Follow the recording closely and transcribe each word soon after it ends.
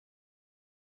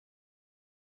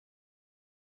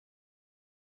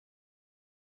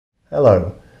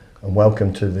Hello and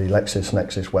welcome to the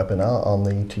LexisNexis webinar on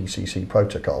the TCC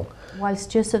protocol.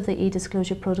 Whilst use of the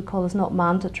eDisclosure protocol is not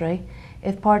mandatory,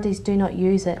 if parties do not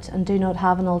use it and do not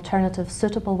have an alternative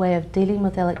suitable way of dealing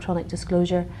with electronic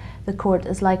disclosure, the court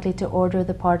is likely to order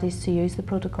the parties to use the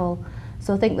protocol.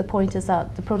 So I think the point is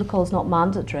that the protocol is not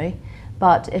mandatory,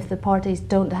 but if the parties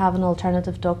don't have an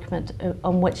alternative document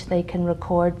on which they can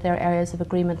record their areas of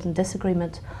agreement and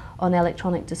disagreement on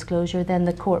electronic disclosure, then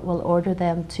the court will order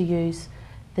them to use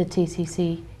the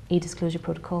TCC eDisclosure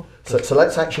protocol. So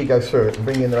let's actually go through it and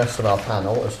bring in the rest of our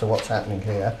panel as to what's happening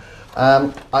here.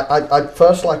 I'd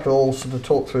first like to all sort of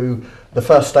talk through the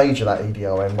first stage of that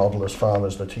EDRM model as far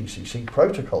as the TCC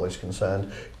protocol is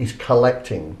concerned, is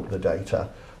collecting the data.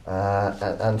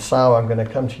 And Sara, I'm going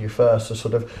to come to you first. So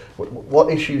sort of,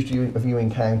 what issues have you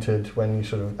encountered when you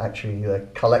sort of actually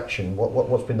collection?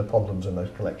 What's been the problems in those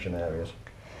collection areas?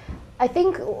 I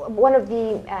think one of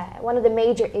the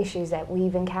major issues that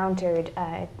we've encountered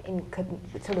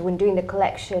when doing the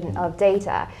collection of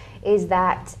data is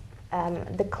that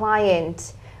the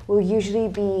client will usually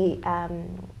be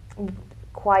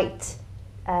quite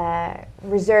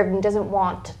reserved and doesn't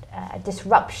want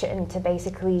disruption to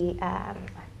basically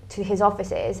to his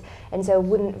offices, and so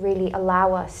wouldn't really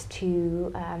allow us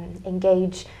to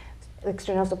engage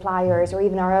external suppliers or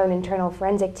even our own internal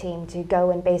forensic team to go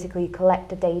and basically collect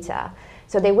the data.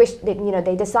 So they wish that,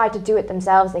 they decide to do it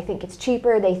themselves. They think it's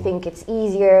cheaper, they think it's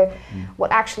easier.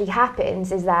 What actually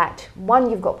happens is that,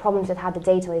 one, you've got problems with how the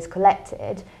data is collected,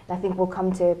 and I think we'll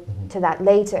come to that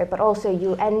later, but also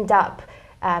you end up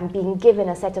being given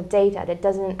a set of data that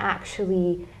doesn't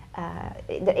actually,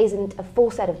 that isn't a full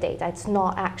set of data. It's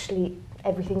not actually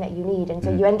everything that you need, and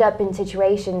so you end up in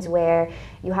situations where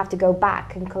you have to go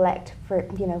back and collect for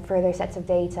further sets of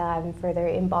data and further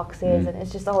inboxes, and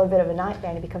it's just all a bit of a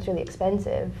nightmare, and it becomes really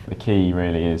expensive. The key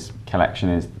really is collection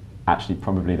is actually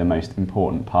probably the most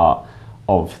important part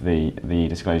of the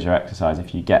disclosure exercise.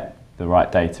 If you get the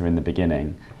right data in the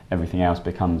beginning, everything else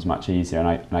becomes much easier,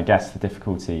 and I guess the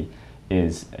difficulty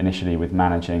is initially with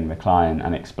managing the client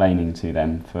and explaining to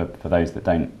them, for those that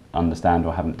don't understand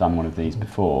or haven't done one of these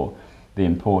before, the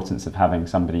importance of having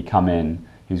somebody come in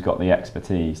who's got the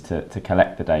expertise to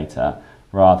collect the data,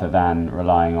 rather than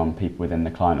relying on people within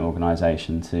the client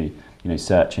organisation to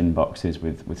search inboxes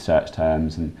with search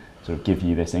terms and sort of give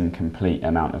you this incomplete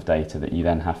amount of data that you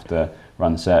then have to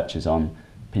run searches on.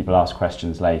 People ask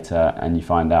questions later and you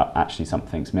find out actually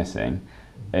something's missing.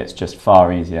 It's just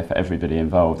far easier for everybody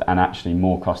involved, and actually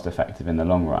more cost effective in the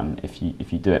long run if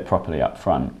you do it properly up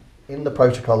front. In the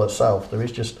protocol itself, there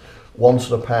is just one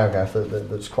sort of paragraph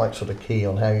that's quite sort of key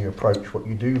on how you approach what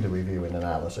you do, the review and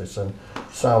analysis. And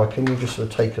Sara, can you just sort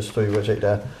of take us through, is it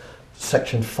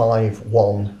section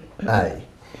 5.1a?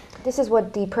 This is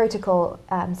what the protocol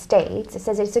states. It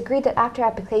says it's agreed that after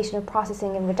application of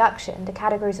processing and reduction, the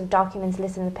categories of documents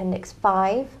listed in Appendix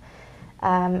 5,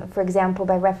 for example,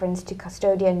 by reference to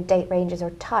custodian, date ranges, or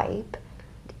type,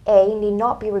 A, need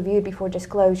not be reviewed before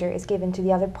disclosure is given to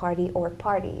the other party or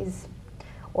parties.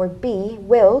 Or B,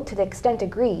 will, to the extent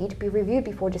agreed, be reviewed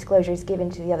before disclosure is given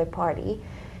to the other party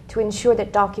to ensure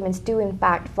that documents do in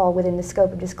fact fall within the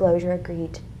scope of disclosure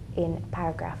agreed in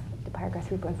paragraph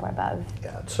 3.4 above.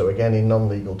 Yeah, so again, in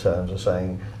non-legal terms, we're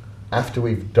saying after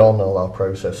we've done all our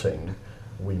processing,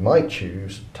 we might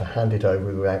choose to hand it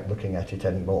over without looking at it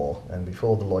anymore. And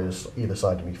before the lawyers either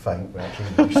side of me faint, we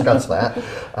actually discuss that.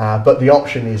 But the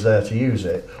option is there to use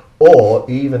it. Or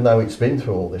even though it's been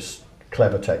through all this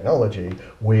clever technology,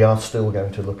 we are still going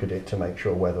to look at it to make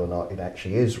sure whether or not it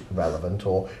actually is relevant,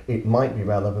 or it might be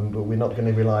relevant, but we're not going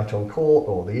to rely on court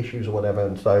or the issues or whatever,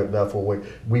 and so therefore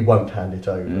we won't hand it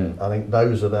over. I think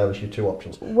those are your two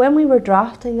options. When we were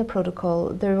drafting the protocol,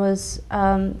 there was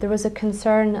a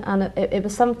concern, and it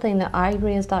was something that I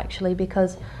raised actually,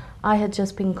 because I had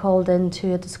just been called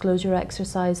into a disclosure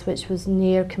exercise which was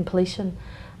near completion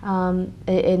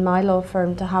in my law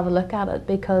firm to have a look at it,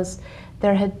 because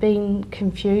there had been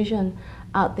confusion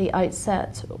at the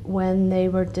outset when they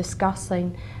were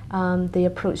discussing the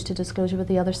approach to disclosure with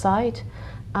the other side,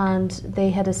 and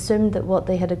they had assumed that what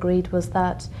they had agreed was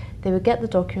that they would get the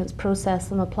documents, process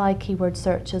them, apply keyword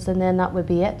searches, and then that would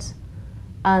be it.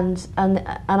 And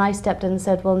I stepped in and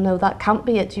said, well, no, that can't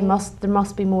be it. There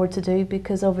must be more to do,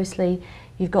 because obviously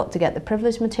you've got to get the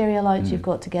privileged material out, you've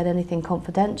got to get anything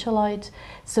confidential out,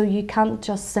 so you can't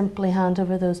just simply hand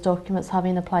over those documents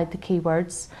having applied the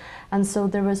keywords. And so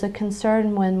there was a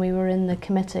concern when we were in the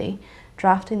committee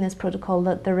drafting this protocol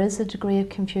that there is a degree of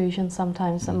confusion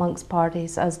sometimes amongst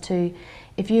parties as to,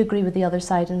 if you agree with the other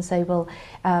side and say, well,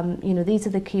 these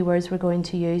are the keywords we're going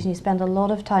to use, and you spend a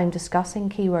lot of time discussing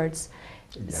keywords,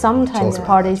 sometimes talk about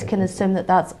parties that, can assume that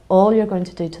that's all you're going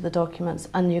to do to the documents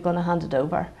and you're going to hand it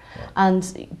over.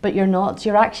 But you're not.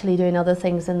 You're actually doing other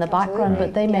things in the background,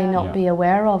 but they may not be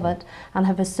aware of it and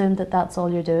have assumed that that's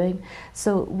all you're doing.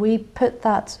 So we put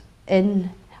that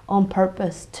in on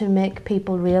purpose to make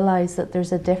people realise that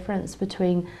there's a difference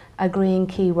between agreeing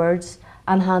keywords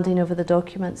and handing over the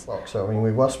documents. So, I mean,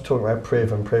 we was talking about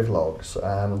priv and priv logs.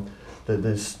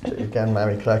 There's, again,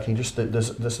 Mary Claire, can you just,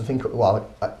 there's a thing called,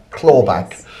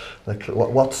 clawback. Yes.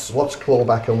 What's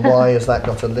clawback, and why has that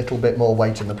got a little bit more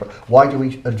weight in the why do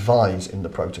we advise in the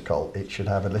protocol it should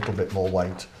have a little bit more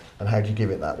weight, and how do you give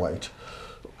it that weight?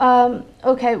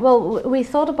 Okay, well, we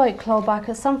thought about clawback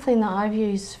as something that I've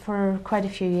used for quite a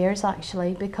few years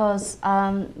actually, because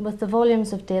with the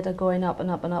volumes of data going up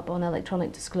and up and up on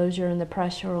electronic disclosure and the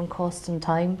pressure on cost and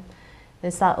time,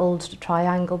 it's that old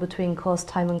triangle between cost,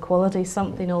 time and quality,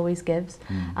 something always gives.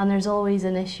 And there's always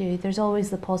an issue, there's always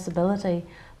the possibility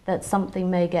that something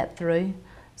may get through.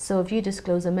 So if you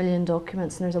disclose 1 million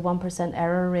documents and there's a 1%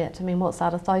 error rate, I mean, what's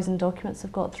that, 1,000 documents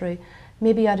have got through?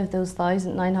 Maybe out of those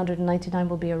 1,999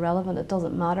 will be irrelevant, it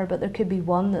doesn't matter, but there could be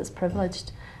one that's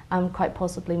privileged and quite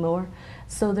possibly more.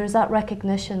 So there's that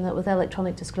recognition that with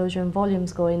electronic disclosure and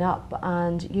volumes going up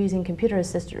and using computer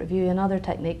assisted review and other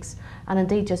techniques, and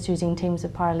indeed just using teams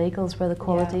of paralegals where the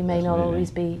quality may not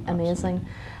always be amazing,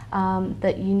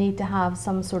 that you need to have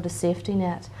some sort of safety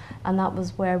net. And that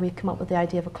was where we come up with the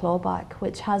idea of a clawback,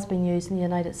 which has been used in the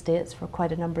United States for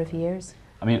quite a number of years.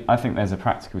 I mean, I think there's a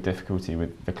practical difficulty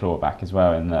with the clawback as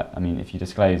well, in that, I mean, if you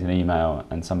disclose an email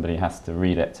and somebody has to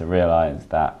read it to realise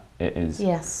that it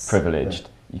is privileged,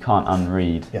 you can't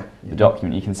unread the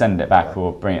document. You can send it back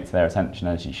or bring it to their attention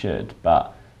as you should,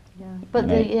 but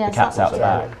the cat's out the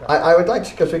bag. I would like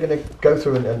to, because we're going to go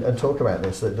through and talk about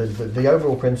this, the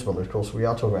overall principle, of course, we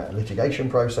are talking about a litigation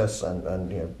process, and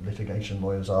litigation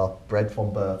lawyers are bred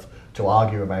from birth to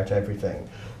argue about everything.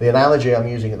 The analogy I'm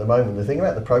using at the moment, the thing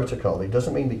about the protocol, it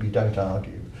doesn't mean that you don't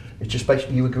argue. It's just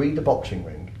basically you agree the boxing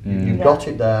ring. You've got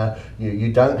it there.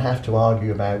 You don't have to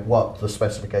argue about what the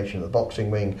specification of the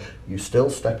boxing ring. You still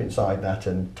step inside that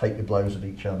and take your blows at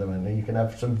each other, and you can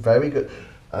have some very good.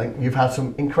 I think you've had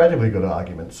some incredibly good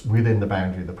arguments within the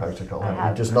boundary of the protocol.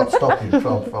 It does not stop you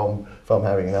from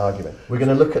having an argument. We're going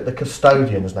to look at the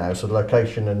custodians now, so the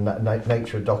location and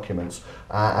nature of documents.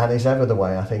 And as ever the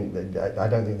way, I think that I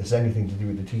don't think there's anything to do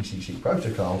with the TCC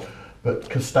protocol, but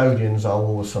custodians are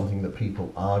always something that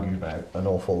people argue about an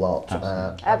awful lot.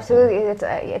 Absolutely,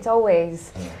 it's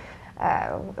always,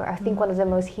 I think, one of the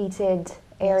most heated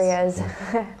areas.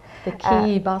 The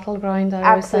key battleground,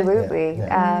 I would say. Absolutely,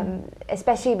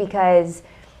 especially because,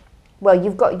 well,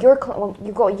 you've got your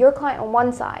client on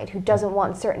one side who doesn't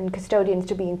want certain custodians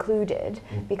to be included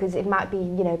because it might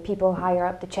be people higher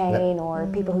up the chain or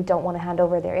people who don't want to hand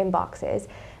over their inboxes.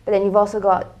 But then you've also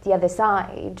got the other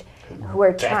side who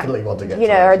are definitely want to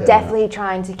get definitely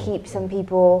trying to keep some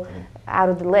people out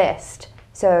of the list.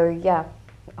 So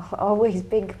always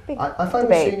big I find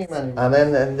debates. senior management,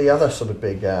 and then the other sort of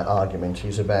big argument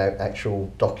is about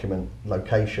actual document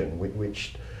location,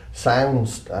 which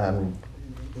sounds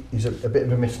is a bit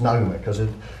of a misnomer, because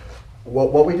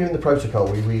what we do in the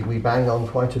protocol, we bang on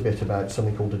quite a bit about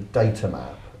something called a data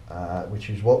map, which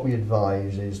is what we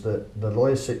advise is that the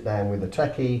lawyers sit down with a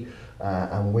techie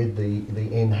and with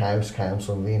the in-house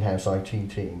counsel and the in-house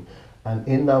IT team, and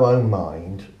in their own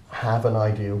mind have an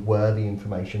idea of where the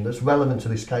information that's relevant to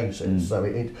this case is. So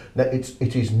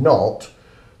it is not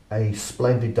a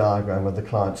splendid diagram of the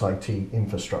client's IT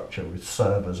infrastructure with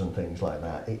servers and things like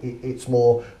that. It's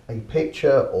more a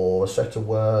picture or a set of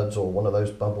words or one of those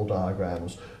bubble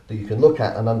diagrams that you can look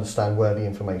at and understand where the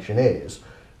information is.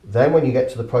 Then when you get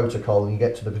to the protocol and you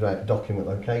get to the document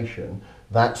location,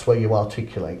 that's where you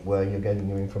articulate where you're getting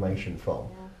your information from.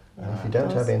 And if you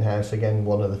don't have in-house, again,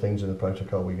 one of the things in the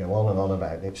protocol we go on and on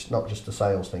about, it's not just a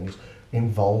sales thing, it's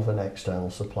involve an external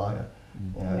supplier.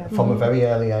 From a very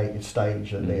early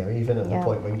stage, even at the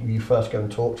point when you first go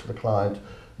and talk to the client,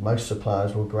 most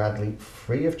suppliers will gladly,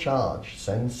 free of charge,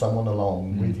 send someone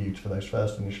along with you for those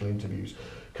first initial interviews,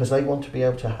 because they want to be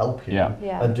able to help you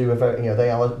and do a very, they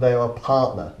are a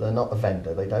partner, they're not a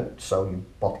vendor, they don't sell you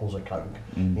bottles of Coke,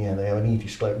 they are an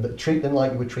eDisclosure, treat them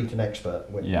like you would treat an expert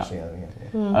witness.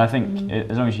 And I think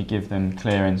as long as you give them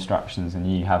clear instructions and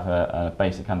you have a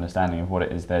basic understanding of what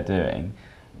it is they're doing,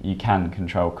 you can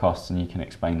control costs and you can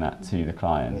explain that to the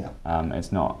client.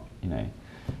 It's not,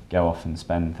 go off and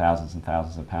spend thousands and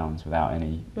thousands of pounds without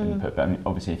any input, but I mean,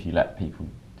 obviously if you let people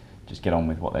just get on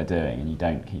with what they're doing and you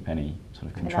don't keep any sort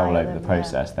of control over the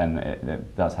process, then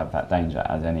it does have that danger,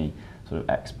 as any sort of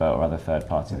expert or other third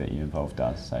party that you involve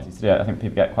does. So yeah, I think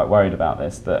people get quite worried about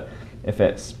this, that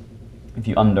if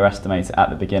you underestimate it at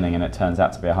the beginning and it turns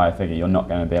out to be a higher figure, you're not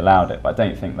going to be allowed it. But I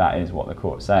don't think that is what the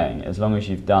court's saying. As long as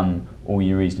you've done all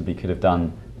you reasonably could have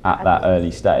done at that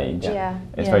early stage,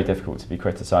 it's very difficult to be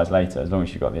criticised later, as long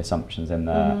as you've got the assumptions in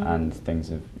there and things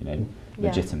have,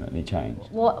 legitimately changed.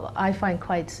 What I find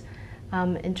quite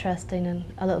interesting and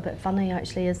a little bit funny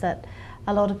actually is that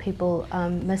a lot of people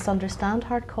misunderstand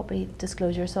hard copy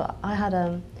disclosure. So I had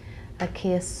a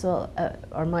case, or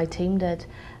my team did,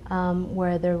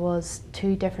 where there was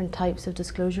 2 different types of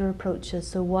disclosure approaches,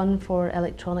 so one for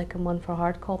electronic and one for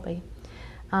hard copy.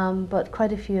 But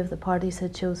quite a few of the parties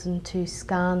had chosen to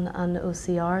scan and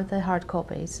OCR the hard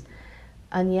copies,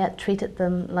 and yet treated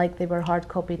them like they were hard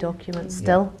copy documents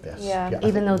still,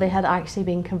 even though they had actually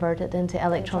been converted into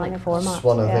electronic format. It's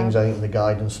one of the things, I think, the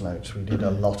guidance notes, we did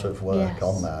a lot of work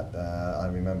on that. I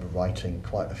remember writing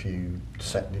quite a few,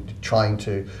 trying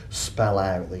to spell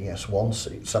out that yes, once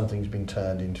something's been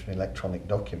turned into an electronic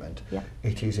document,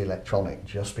 it is electronic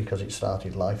just because it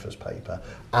started life as paper,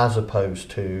 as opposed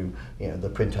to the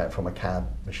printout from a CAD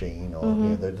machine,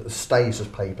 or that stays as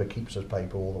paper, keeps as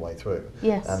paper all the way through.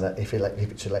 Yes. And that if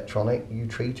it's electronic, you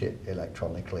treat it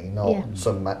electronically, not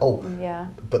some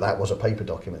but that was a paper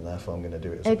document, therefore I'm going to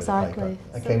do it as a bit of paper.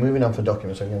 Okay, moving on for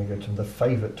documents, I'm going to go to the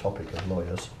favourite topic of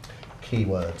lawyers: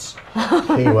 keywords.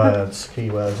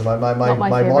 Keywords.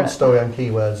 My one story on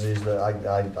keywords is that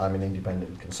I'm an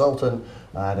independent consultant.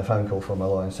 I had a phone call from a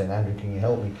lawyer saying, Andrew, can you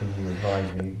help me? Can you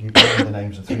advise me? You give me the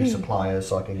names of 3 suppliers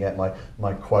so I can get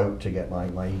my quote to get my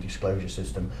eDisclosure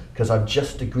system, because I've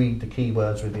just agreed the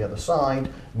keywords with the other side.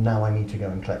 Now I need to go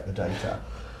and collect the data.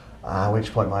 At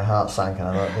which point my heart sank, and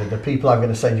I thought, the people I'm going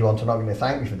to send you on to are not going to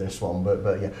thank me for this one,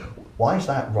 but yeah, why is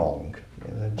that wrong?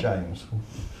 James?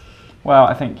 Well,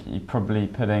 I think you're probably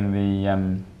putting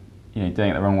the, doing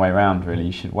it the wrong way around, really.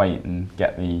 You should wait and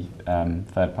get the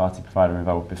third-party provider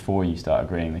involved before you start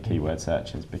agreeing the keyword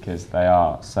searches, because they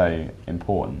are so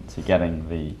important to getting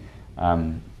the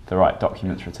right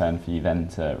documents returned for you then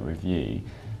to review.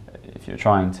 If you're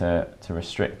trying to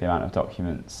restrict the amount of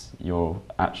documents you're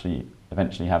actually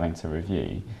eventually having to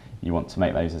review, you want to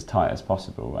make those as tight as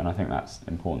possible, and I think that's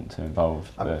important to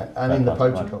involve the and in the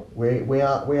protocol, we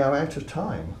are out of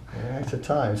time. We're out of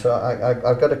time. So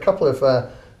I've got a couple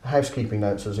of housekeeping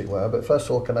notes, as it were. But first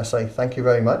of all, can I say thank you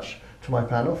very much to my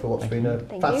panel for what's been a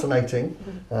fascinating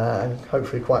and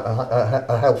hopefully quite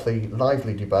a healthy,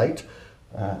 lively debate.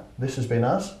 This has been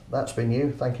us. That's been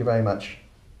you. Thank you very much.